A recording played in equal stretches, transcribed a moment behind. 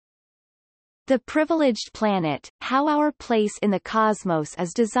The Privileged Planet, How Our Place in the Cosmos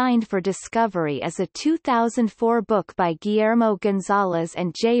is Designed for Discovery is a 2004 book by Guillermo Gonzalez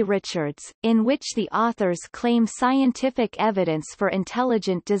and Jay Richards, in which the authors claim scientific evidence for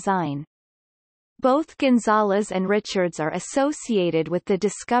intelligent design. Both Gonzalez and Richards are associated with the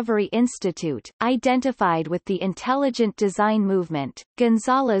Discovery Institute, identified with the intelligent design movement.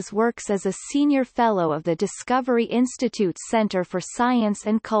 Gonzalez works as a senior fellow of the Discovery Institute's Center for Science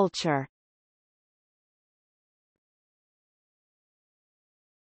and Culture.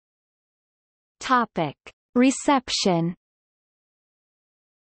 Topic: Reception.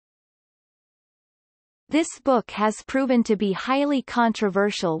 This book has proven to be highly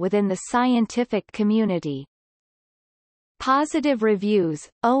controversial within the scientific community. Positive reviews.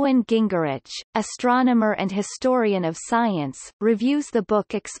 Owen Gingerich, astronomer and historian of science, reviews the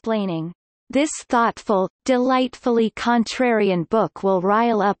book explaining, "This thoughtful, delightfully contrarian book will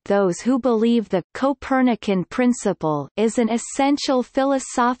rile up those who believe the Copernican principle is an essential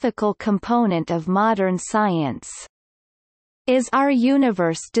philosophical component of modern science. Is our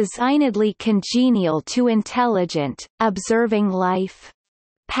universe designedly congenial to intelligent, observing life?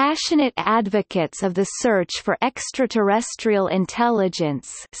 Passionate advocates of the search for extraterrestrial intelligence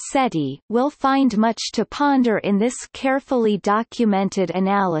 (SETI) will find much to ponder in this carefully documented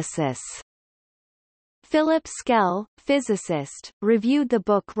analysis." Philip Skell, physicist, reviewed the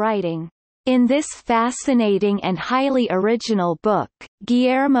book writing, "In this fascinating and highly original book,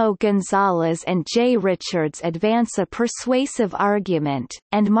 Guillermo Gonzalez and Jay Richards advance a persuasive argument,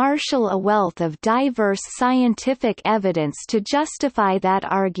 and marshal a wealth of diverse scientific evidence to justify that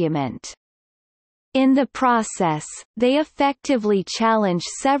argument. In the process, they effectively challenge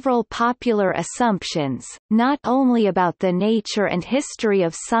several popular assumptions, not only about the nature and history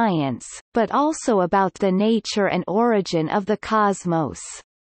of science, but also about the nature and origin of the cosmos.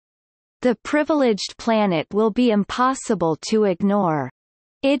 The Privileged Planet will be impossible to ignore.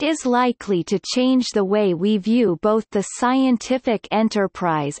 It is likely to change the way we view both the scientific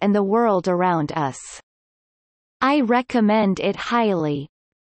enterprise and the world around us. I recommend it highly."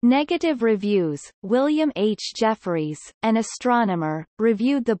 Negative reviews. William H. Jeffries, an astronomer,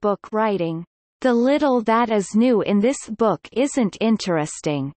 reviewed the book writing, "The little that is new in this book isn't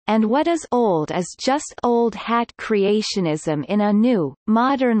interesting, and what is old is just old hat creationism in a new,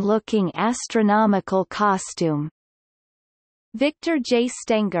 modern-looking astronomical costume." Victor J.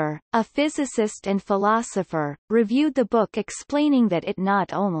 Stenger, a physicist and philosopher, reviewed the book explaining that it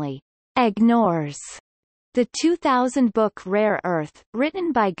not only ignores the 2000 book Rare Earth,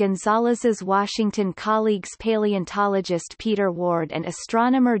 written by Gonzalez's Washington colleagues paleontologist Peter Ward and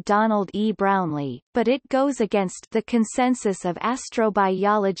astronomer Donald E. Brownlee, but it goes against the consensus of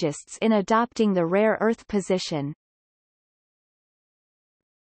astrobiologists in adopting the rare Earth position.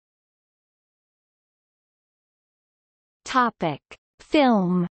 Topic: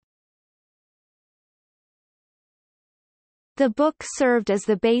 Film. The book served as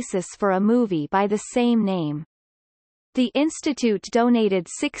the basis for a movie by the same name. The Institute donated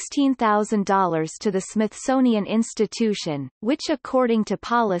 $16,000 to the Smithsonian Institution, which according to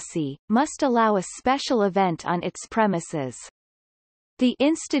policy, must allow a special event on its premises. The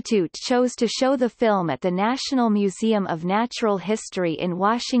Institute chose to show the film at the National Museum of Natural History in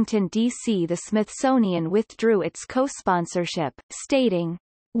Washington, D.C. The Smithsonian withdrew its co-sponsorship, stating,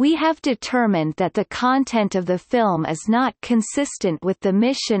 "We have determined that the content of the film is not consistent with the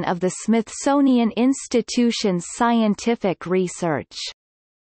mission of the Smithsonian Institution's scientific research."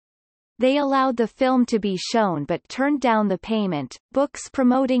 They allowed the film to be shown but turned down the payment. Books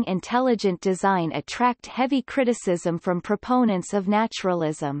promoting intelligent design attract heavy criticism from proponents of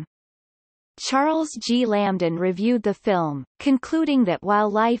naturalism. Charles G. Lambdin reviewed the film, concluding that while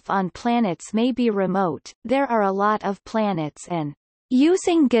life on planets may be remote, there are a lot of planets and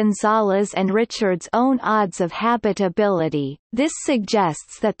using Gonzalez and Richards' own odds of habitability, this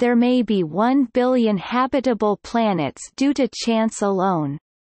suggests that there may be 1 billion habitable planets due to chance alone.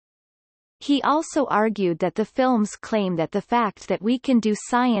 He also argued that the film's claim that the fact that we can do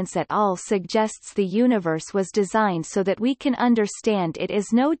science at all suggests the universe was designed so that we can understand it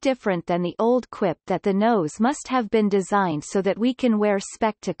is no different than the old quip that the nose must have been designed so that we can wear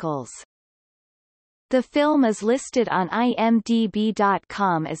spectacles. The film is listed on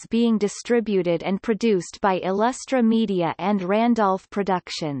IMDb.com as being distributed and produced by Illustra Media and Randolph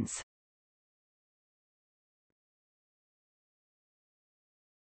Productions.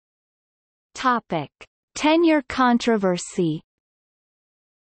 Topic: Tenure controversy.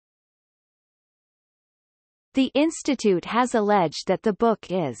 The Institute has alleged that the book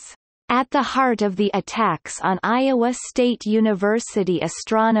is at the heart of the attacks on Iowa State University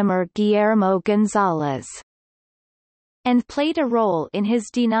astronomer Guillermo Gonzalez, and played a role in his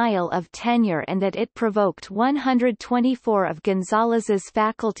denial of tenure, and that it provoked 124 of Gonzalez's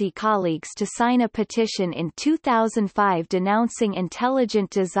faculty colleagues to sign a petition in 2005 denouncing intelligent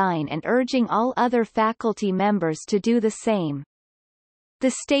design and urging all other faculty members to do the same. The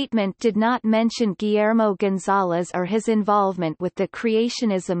statement did not mention Guillermo Gonzalez or his involvement with the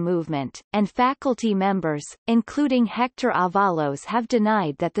creationism movement, and faculty members, including Hector Avalos, have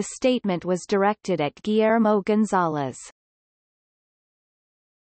denied that the statement was directed at Guillermo Gonzalez.